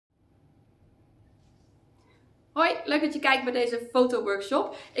Hoi, leuk dat je kijkt bij deze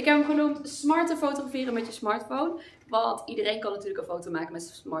fotoworkshop. Ik heb hem genoemd smarter fotograferen met je smartphone. Want iedereen kan natuurlijk een foto maken met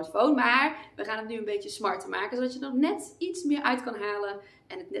zijn smartphone. Maar we gaan het nu een beetje smarter maken. Zodat je er nog net iets meer uit kan halen.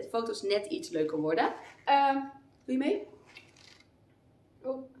 En het foto's net iets leuker worden. Doe je mee?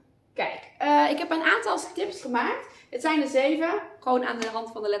 Oh. Kijk, ik heb een aantal tips gemaakt. Het zijn er 7. Gewoon aan de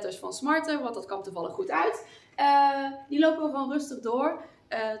hand van de letters van smarter. Want dat kwam toevallig goed uit. Die lopen we gewoon rustig door.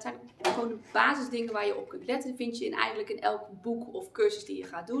 Het zijn gewoon de basisdingen waar je op kunt letten. Vind je eigenlijk in elk boek of cursus die je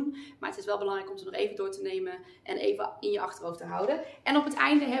gaat doen. Maar het is wel belangrijk om ze nog even door te nemen en even in je achterhoofd te houden. En op het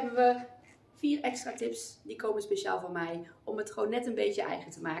einde hebben we 4 extra tips. Die komen speciaal van mij om het gewoon net een beetje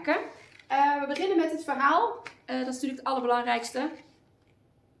eigen te maken. We beginnen met het verhaal. Dat is natuurlijk het allerbelangrijkste.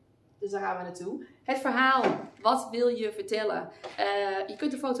 Dus daar gaan we naartoe. Het verhaal. Wat wil je vertellen? Je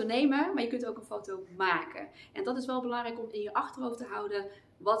kunt een foto nemen, maar je kunt ook een foto maken. En dat is wel belangrijk om in je achterhoofd te houden.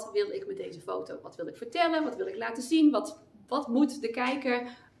 Wat wil ik met deze foto? Wat wil ik vertellen? Wat wil ik laten zien? Wat moet de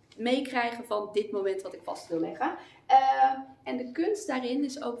kijker meekrijgen van dit moment wat ik vast wil leggen? En de kunst daarin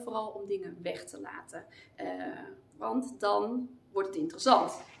is ook vooral om dingen weg te laten. Want dan wordt het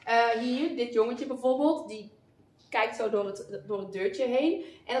interessant. Hier, dit jongetje bijvoorbeeld, die kijkt zo door het deurtje heen.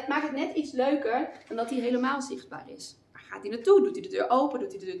 En dat maakt het net iets leuker dan dat hij helemaal zichtbaar is. Waar gaat hij naartoe? Doet hij de deur open?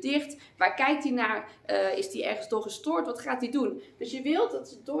 Doet hij de deur dicht? Waar kijkt hij naar? Is hij ergens door gestoord? Wat gaat hij doen? Dus je wilt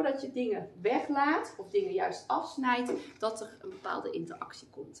dat doordat je dingen weglaat of dingen juist afsnijdt, dat er een bepaalde interactie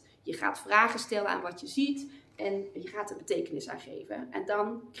komt. Je gaat vragen stellen aan wat je ziet en je gaat er betekenis aan geven. En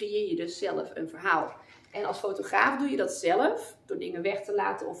dan creëer je dus zelf een verhaal. En als fotograaf doe je dat zelf, door dingen weg te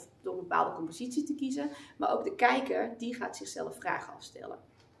laten of door een bepaalde compositie te kiezen. Maar ook de kijker, die gaat zichzelf vragen afstellen.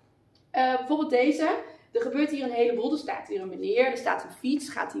 Bijvoorbeeld deze. Er gebeurt hier een heleboel. Er staat hier een meneer, er staat een fiets.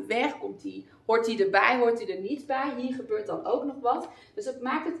 Gaat hij weg? Hoort hij erbij? Hoort hij er niet bij? Hier gebeurt dan ook nog wat. Dus dat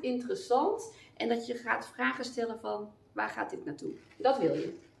maakt het interessant. En dat je gaat vragen stellen van, waar gaat dit naartoe? Dat wil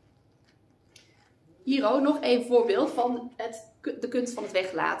je. Hier ook nog een voorbeeld van de kunst van het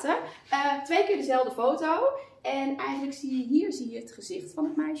weglaten. 2 keer dezelfde foto. En eigenlijk zie je het gezicht van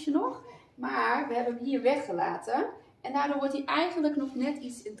het meisje nog. Maar we hebben hem hier weggelaten. En daardoor wordt hij eigenlijk nog net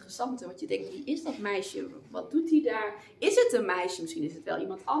iets interessanter. Want je denkt, wie is dat meisje? Wat doet hij daar? Is het een meisje? Misschien is het wel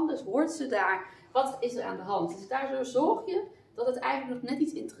iemand anders. Hoort ze daar? Wat is er aan de hand? Dus daardoor zorg je dat het eigenlijk nog net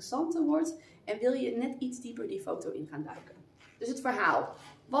iets interessanter wordt. En wil je net iets dieper die foto in gaan duiken. Dus het verhaal.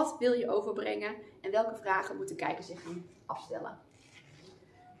 Wat wil je overbrengen? En welke vragen moet de kijker zich gaan afstellen?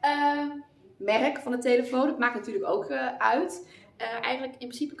 Merk van de telefoon. Dat maakt natuurlijk ook uit. Eigenlijk in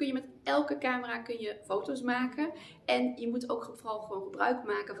principe kun je met elke camera foto's maken. En je moet ook vooral gewoon gebruik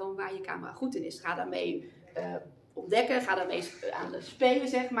maken van waar je camera goed in is. Ga daarmee ontdekken. Ga daarmee aan de spelen,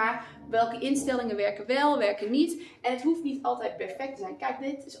 zeg maar. Welke instellingen werken wel, werken niet. En het hoeft niet altijd perfect te zijn. Kijk,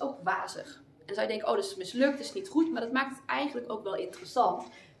 dit is ook wazig. En dan zou je denken, oh, dat is mislukt, dat is niet goed. Maar dat maakt het eigenlijk ook wel interessant.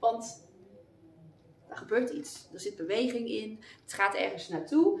 Want er gebeurt iets. Er zit beweging in. Het gaat ergens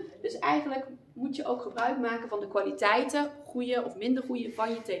naartoe. Dus eigenlijk moet je ook gebruik maken van de kwaliteiten, goede of minder goede, van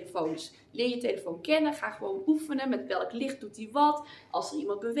je telefoons. Leer je telefoon kennen. Ga gewoon oefenen. Met welk licht doet hij wat. Als er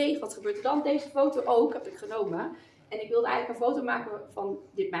iemand beweegt, wat gebeurt er dan? Deze foto ook heb ik genomen. En ik wilde eigenlijk een foto maken van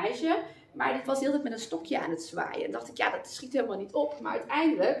dit meisje. Maar dit was heel tijd met een stokje aan het zwaaien. En dacht ik, ja, dat schiet helemaal niet op. Maar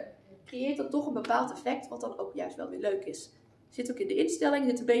uiteindelijk creëert dat toch een bepaald effect, wat dan ook juist wel weer leuk is. Zit ook in de instelling,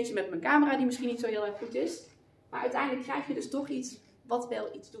 zit een beetje met mijn camera die misschien niet zo heel erg goed is. Maar uiteindelijk krijg je dus toch iets wat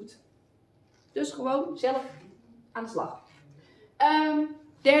wel iets doet. Dus gewoon zelf aan de slag.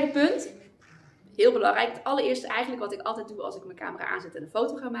 Derde punt. Heel belangrijk. Het allereerste eigenlijk wat ik altijd doe als ik mijn camera aanzet en een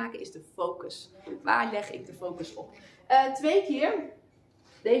foto ga maken is de focus. Waar leg ik de focus op? 2 keer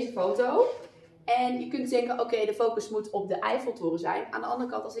deze foto. En je kunt denken, oké, de focus moet op de Eiffeltoren zijn. Aan de andere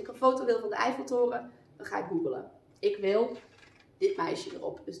kant, als ik een foto wil van de Eiffeltoren, dan ga ik googlen. Ik wil dit meisje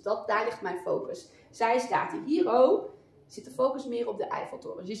erop. Dus daar ligt mijn focus. Zij staat hier. Oh, zit de focus meer op de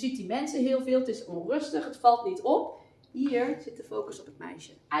Eiffeltoren. Dus je ziet die mensen heel veel. Het is onrustig. Het valt niet op. Hier zit de focus op het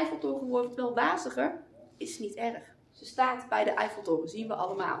meisje. Eiffeltoren wordt wel waziger. Is niet erg. Ze staat bij de Eiffeltoren. Zien we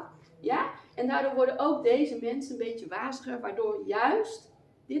allemaal. Ja? En daardoor worden ook deze mensen een beetje waziger. Waardoor juist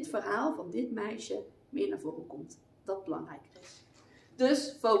dit verhaal van dit meisje meer naar voren komt. Dat belangrijker is.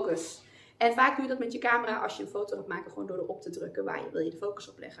 Dus focus. En vaak doe je dat met je camera als je een foto gaat maken, gewoon door erop te drukken waar wil je de focus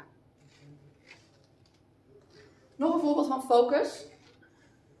op leggen. Nog een voorbeeld van focus.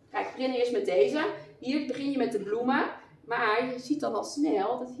 Kijk, ik begin eerst met deze. Hier begin je met de bloemen. Maar je ziet dan al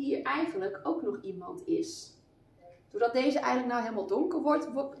snel dat hier eigenlijk ook nog iemand is. Doordat deze eigenlijk nou helemaal donker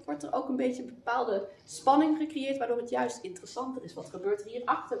wordt er ook een beetje een bepaalde spanning gecreëerd, waardoor het juist interessanter is. Wat gebeurt er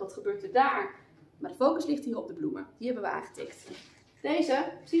hierachter? Wat gebeurt er daar? Maar de focus ligt hier op de bloemen. Die hebben we aangetikt.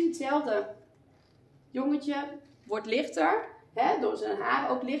 Deze, precies hetzelfde. Jongetje wordt lichter, hè, door zijn haar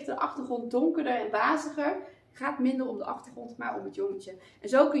ook lichter, de achtergrond donkerder en waziger. Gaat minder om de achtergrond, maar om het jongetje. En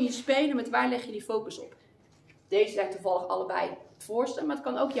zo kun je spelen met waar leg je die focus op. Deze zijn toevallig allebei het voorste, maar het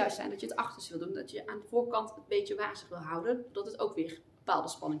kan ook juist zijn dat je het achterste wil doen. Dat je aan de voorkant een beetje wazig wil houden, dat het ook weer een bepaalde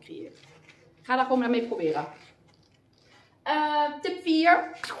spanning creëert. Ga daar gewoon maar mee proberen. Tip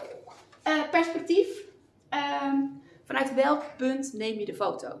 4. Perspectief. Vanuit welk punt neem je de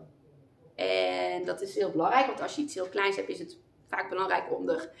foto? En dat is heel belangrijk, want als je iets heel kleins hebt, is het vaak belangrijk om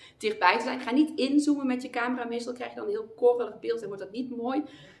er dichtbij te zijn. Ga niet inzoomen met je camera, meestal krijg je dan een heel korrelig beeld en wordt dat niet mooi.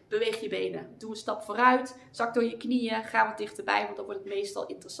 Beweeg je benen, doe een stap vooruit, zak door je knieën, ga wat dichterbij, want dan wordt het meestal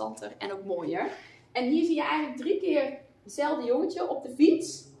interessanter en ook mooier. En hier zie je eigenlijk 3 keer hetzelfde jongetje op de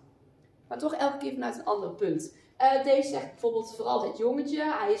fiets, maar toch elke keer vanuit een ander punt. Deze zegt bijvoorbeeld vooral het jongetje,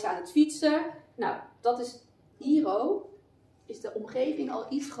 hij is aan het fietsen. Nou, dat is hier ook. Is de omgeving al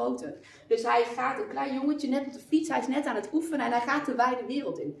iets groter. Dus hij gaat, een klein jongetje net op de fiets, hij is net aan het oefenen en hij gaat de wijde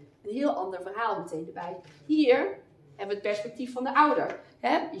wereld in. Een heel ander verhaal meteen erbij. Hier hebben we het perspectief van de ouder.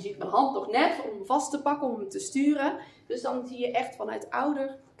 Je ziet mijn hand nog net om hem vast te pakken, om hem te sturen. Dus dan zie je echt vanuit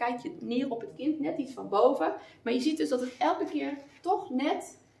ouder, kijk je neer op het kind, net iets van boven. Maar je ziet dus dat het elke keer toch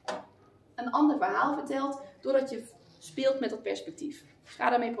net een ander verhaal vertelt, doordat je speelt met dat perspectief. Dus ga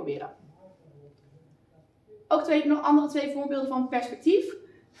daarmee proberen. Ook nog andere 2 voorbeelden van perspectief.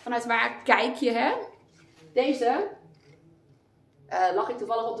 Vanuit waar kijk je, hè? Deze lag ik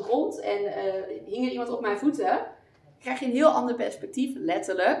toevallig op de grond en hing er iemand op mijn voeten. Krijg je een heel ander perspectief,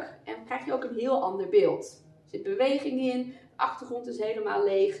 letterlijk. En krijg je ook een heel ander beeld. Er zit beweging in, de achtergrond is helemaal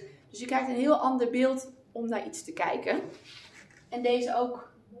leeg. Dus je krijgt een heel ander beeld om naar iets te kijken. En deze ook.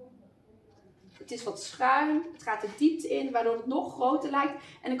 Het is wat schuin, het gaat de diepte in, waardoor het nog groter lijkt.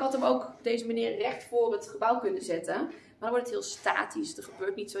 En ik had hem ook, deze meneer, recht voor het gebouw kunnen zetten. Maar dan wordt het heel statisch, er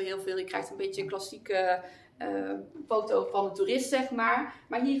gebeurt niet zo heel veel. Je krijgt een beetje een klassieke foto van een toerist, zeg maar.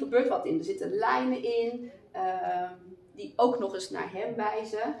 Maar hier gebeurt wat in. Er zitten lijnen in, die ook nog eens naar hem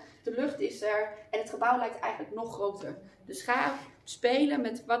wijzen. De lucht is er en het gebouw lijkt eigenlijk nog groter. Dus ga spelen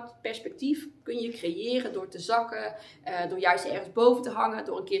met wat perspectief kun je creëren door te zakken, door juist ergens boven te hangen,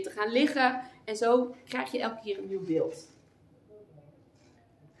 door een keer te gaan liggen. En zo krijg je elke keer een nieuw beeld.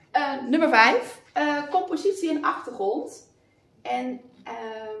 Nummer 5. Compositie en achtergrond. En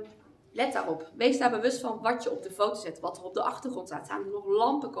let daarop. Wees daar bewust van wat je op de foto zet. Wat er op de achtergrond staat. Staan er nog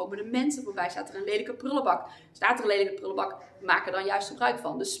lampen? Komen er mensen voorbij? Staat er een lelijke prullenbak? Staat er een lelijke prullenbak? Maak er dan juist gebruik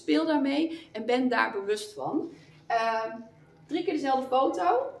van. Dus speel daarmee en ben daar bewust van. 3 keer dezelfde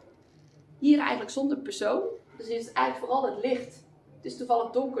foto. Hier eigenlijk zonder persoon. Dus het is eigenlijk vooral het licht. Het is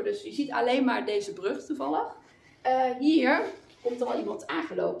toevallig donker, dus je ziet alleen maar deze brug toevallig. Hier komt er al iemand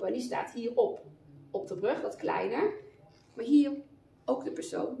aangelopen en die staat hierop. Op de brug, wat kleiner. Maar hier ook de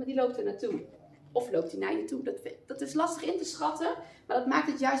persoon, maar die loopt er naartoe. Of loopt hij naar je toe. Dat is lastig in te schatten, maar dat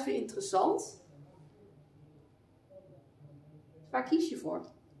maakt het juist weer interessant. Waar kies je voor?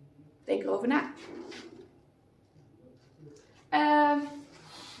 Denk erover na.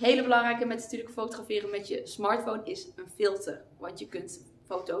 Hele belangrijke met natuurlijk fotograferen met je smartphone is een filter. Want je kunt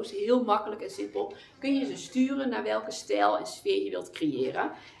foto's heel makkelijk en simpel, kun je ze sturen naar welke stijl en sfeer je wilt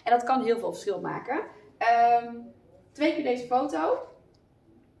creëren. En dat kan heel veel verschil maken. 2 keer deze foto.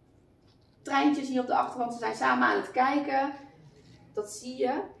 Treintjes hier op de achtergrond, ze zijn samen aan het kijken. Dat zie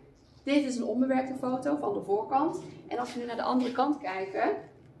je. Dit is een onbewerkte foto van de voorkant. En als we nu naar de andere kant kijken,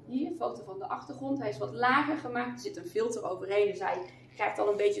 hier een foto van de achtergrond. Hij is wat lager gemaakt, er zit een filter overheen. Dus hij krijgt al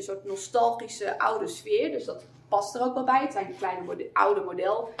een beetje een soort nostalgische oude sfeer. Dus dat past er ook wel bij. Het zijn de kleine oude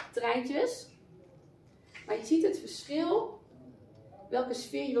modeltreintjes. Maar je ziet het verschil. Welke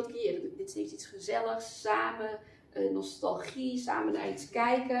sfeer je wilt creëren. Dit is iets gezelligs, samen, nostalgie, samen naar iets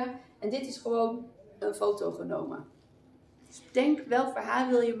kijken. En dit is gewoon een foto genomen. Dus denk welk verhaal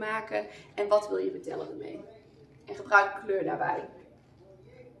wil je maken en wat wil je vertellen ermee. En gebruik kleur daarbij.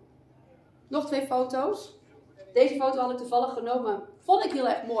 Nog 2 foto's. Deze foto had ik toevallig genomen. Vond ik heel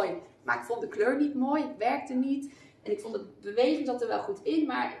erg mooi. Maar ik vond de kleur niet mooi. Het werkte niet. En ik vond de beweging zat er wel goed in.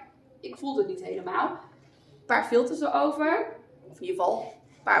 Maar ik voelde het niet helemaal. Een paar filters erover. Of in ieder geval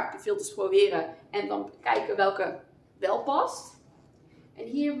een paar filters proberen. En dan kijken welke wel past. En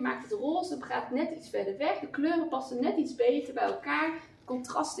hier maakt het roze. Het gaat net iets verder weg. De kleuren passen net iets beter bij elkaar. Het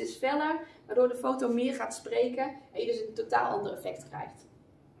contrast is feller. Waardoor de foto meer gaat spreken. En je dus een totaal ander effect krijgt.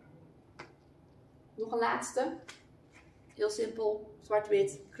 Nog een laatste. Heel simpel.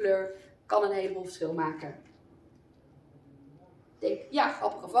 Zwart-wit, kleur. Kan een heleboel verschil maken. Ik denk, ja,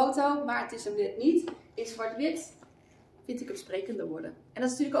 grappige foto. Maar het is hem net niet. In zwart-wit vind ik hem sprekender worden. En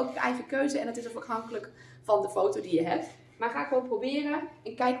dat is natuurlijk ook je eigen keuze. En dat is ook afhankelijk van de foto die je hebt. Maar ga gewoon proberen.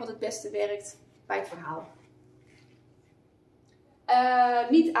 En kijk wat het beste werkt. bij het verhaal.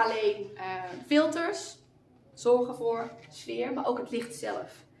 Niet alleen filters zorgen voor sfeer, maar ook het licht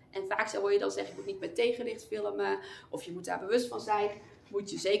zelf. En vaak hoor je dan zeggen, je moet niet met tegenlicht filmen of je moet daar bewust van zijn.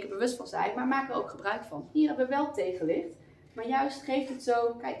 Moet je zeker bewust van zijn, maar maak er ook gebruik van. Hier hebben we wel tegenlicht, maar juist geeft het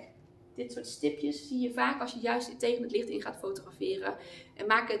zo, kijk, dit soort stipjes zie je vaak als je juist tegen het licht in gaat fotograferen. En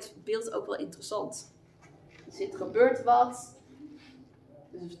maak het beeld ook wel interessant. Er gebeurt wat,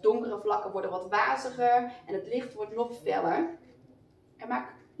 dus donkere vlakken worden wat waziger en het licht wordt nog feller. En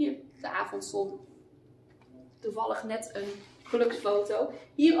maak hier de avondzon, toevallig net een geluksfoto.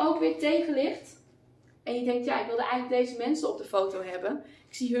 Hier ook weer tegenlicht. En je denkt, ja, ik wilde eigenlijk deze mensen op de foto hebben.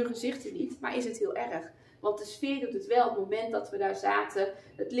 Ik zie hun gezichten niet, maar is het heel erg? Want de sfeer doet het wel. Op het moment dat we daar zaten,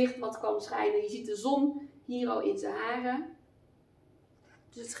 het licht wat kwam schijnen. Je ziet de zon hier al in zijn haren.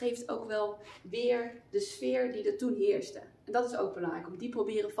 Dus het geeft ook wel weer de sfeer die er toen heerste. En dat is ook belangrijk, om die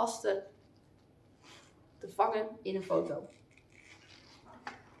proberen vast te vangen in een foto.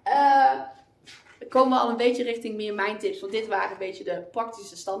 Dan komen we al een beetje richting meer mijn tips, want dit waren een beetje de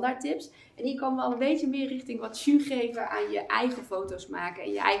praktische standaard tips. En hier komen we al een beetje meer richting wat jus geven aan je eigen foto's maken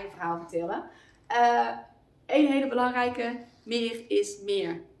en je eigen verhaal vertellen. Een hele belangrijke, meer is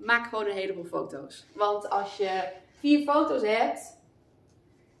meer. Maak gewoon een heleboel foto's. Want als je 4 foto's hebt,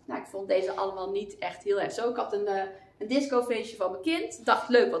 nou ik vond deze allemaal niet echt heel erg zo. Ik had een discofeestje van mijn kind, dacht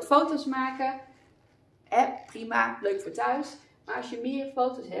leuk wat foto's maken. Prima, leuk voor thuis. Maar als je meer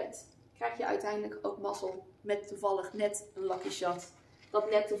foto's hebt, krijg je uiteindelijk ook mazzel met toevallig net een lucky shot. Dat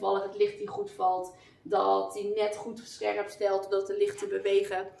net toevallig het licht die goed valt. Dat die net goed scherp stelt, dat de lichten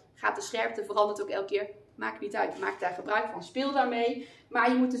bewegen. Gaat de scherpte, verandert ook elke keer. Maakt niet uit, maak daar gebruik van. Speel daarmee. Maar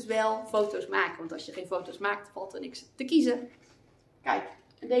je moet dus wel foto's maken. Want als je geen foto's maakt, valt er niks te kiezen. Kijk,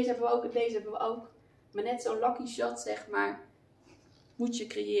 en deze hebben we ook en deze hebben we ook. Maar net zo'n lucky shot, zeg maar, moet je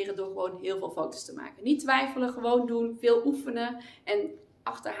creëren door gewoon heel veel foto's te maken. Niet twijfelen, gewoon doen, veel oefenen en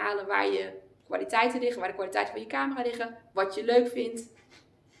achterhalen waar je kwaliteiten liggen, waar de kwaliteiten van je camera liggen, wat je leuk vindt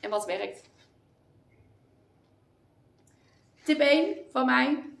en wat werkt. Tip 1 van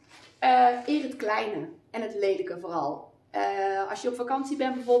mij, eer het kleine en het lelijke vooral. Als je op vakantie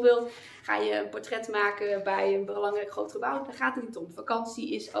bent bijvoorbeeld, ga je een portret maken bij een belangrijk groot gebouw, daar gaat het niet om.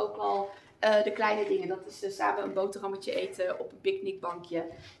 Vakantie is ook al de kleine dingen. Dat is samen een boterhammetje eten op een picknickbankje.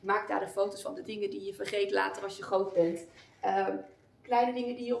 Maak daar de foto's van, de dingen die je vergeet later als je groot bent. Kleine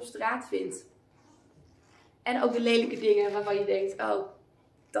dingen die je op straat vindt. En ook de lelijke dingen waarvan je denkt, oh,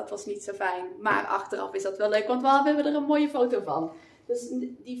 dat was niet zo fijn. Maar achteraf is dat wel leuk, want we hebben er een mooie foto van. Dus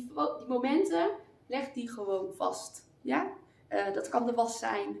die momenten, leg die gewoon vast. Ja? Dat kan de was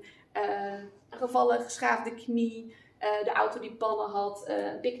zijn, een gevallen geschaafde knie, de auto die pannen had,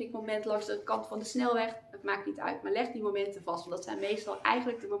 een picknickmoment langs de kant van de snelweg. Het maakt niet uit, maar leg die momenten vast, want dat zijn meestal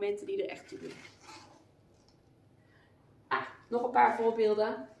eigenlijk de momenten die er echt toe doen. Nog een paar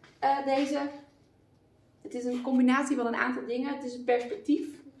voorbeelden. Deze. Het is een combinatie van een aantal dingen. Het is een perspectief.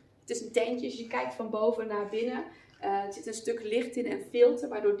 Het is een tentje. Dus je kijkt van boven naar binnen. Er zit een stuk licht in en filter.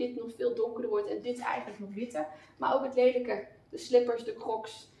 Waardoor dit nog veel donkerder wordt. En dit eigenlijk nog witter. Maar ook het lelijke. De slippers, de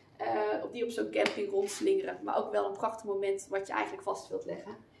crocs. Die op zo'n camping rondslingeren. Maar ook wel een prachtig moment wat je eigenlijk vast wilt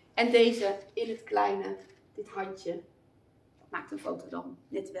leggen. En deze in het kleine. Dit handje. Dat maakt een foto dan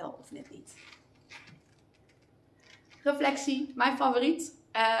net wel of net niet. Reflectie, mijn favoriet.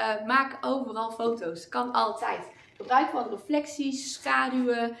 Maak overal foto's. Kan altijd. Gebruik van reflecties,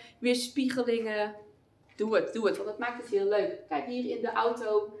 schaduwen, weerspiegelingen. Doe het, want dat maakt het heel leuk. Kijk hier in de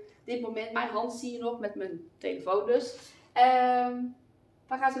auto, dit moment, mijn hand zie je nog met mijn telefoon dus.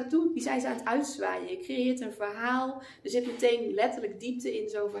 Waar gaan ze naartoe? Die zijn ze aan het uitzwaaien. Je creëert een verhaal. Er zit meteen letterlijk diepte in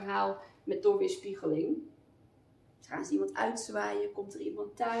zo'n verhaal door weerspiegeling. Dus gaan ze iemand uitzwaaien? Komt er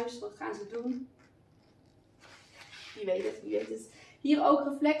iemand thuis? Wat gaan ze doen? Wie weet het, wie weet het. Hier ook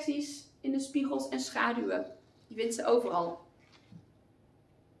reflecties in de spiegels en schaduwen. Je vindt ze overal.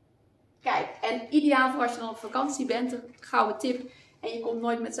 Kijk, en ideaal voor als je dan op vakantie bent, een gouden tip. En je komt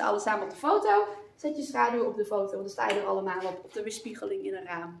nooit met z'n allen samen op de foto. Zet je schaduw op de foto, want dan sta je er allemaal op. Of de weerspiegeling in een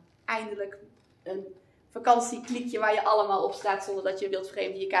raam. Eindelijk een vakantieklikje waar je allemaal op staat zonder dat je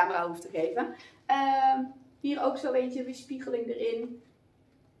wildvreemde je camera hoeft te geven. Hier ook zo eentje, weerspiegeling erin.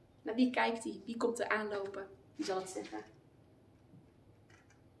 Naar wie kijkt die? Wie komt er aanlopen? Wie zal het zeggen?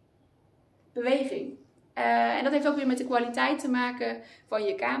 Beweging. En dat heeft ook weer met de kwaliteit te maken van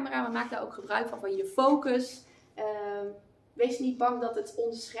je camera. Maar maak daar ook gebruik van je focus. Wees niet bang dat het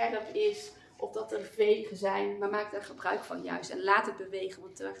onscherp is of dat er vegen zijn. Maar maak daar gebruik van juist. En laat het bewegen.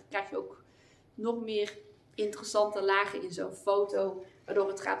 Want dan krijg je ook nog meer interessante lagen in zo'n foto. Waardoor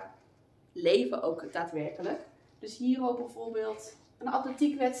het gaat leven ook daadwerkelijk. Dus hier ook bijvoorbeeld een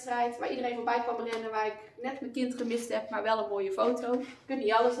atletiekwedstrijd waar iedereen voorbij kwam rennen, waar ik net mijn kind gemist heb, maar wel een mooie foto. Je kunt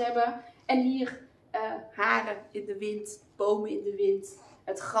niet alles hebben. En hier haren in de wind, bomen in de wind,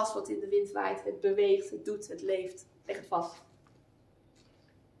 het gras wat in de wind waait, het beweegt, het doet, het leeft. Leg het vast.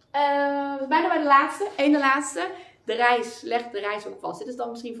 Bijna bij de laatste, ene laatste. De reis, leg de reis ook vast. Dit is dan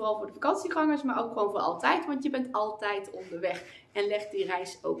misschien vooral voor de vakantiegangers, maar ook gewoon voor altijd, want je bent altijd onderweg. En leg die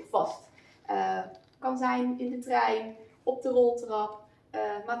reis ook vast. Kan zijn in de trein, op de roltrap,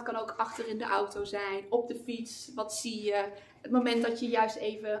 maar het kan ook achter in de auto zijn, op de fiets. Wat zie je? Het moment dat je juist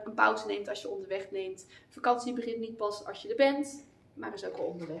even een pauze neemt als je onderweg neemt. Vakantie begint niet pas als je er bent, maar is ook al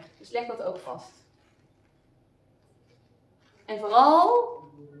onderweg. Dus leg dat ook vast. En vooral,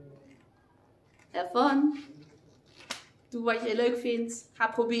 have fun. Doe wat je leuk vindt. Ga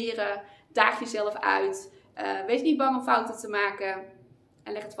proberen. Daag jezelf uit. Wees niet bang om fouten te maken.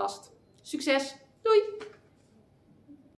 En leg het vast. Succes! Doei!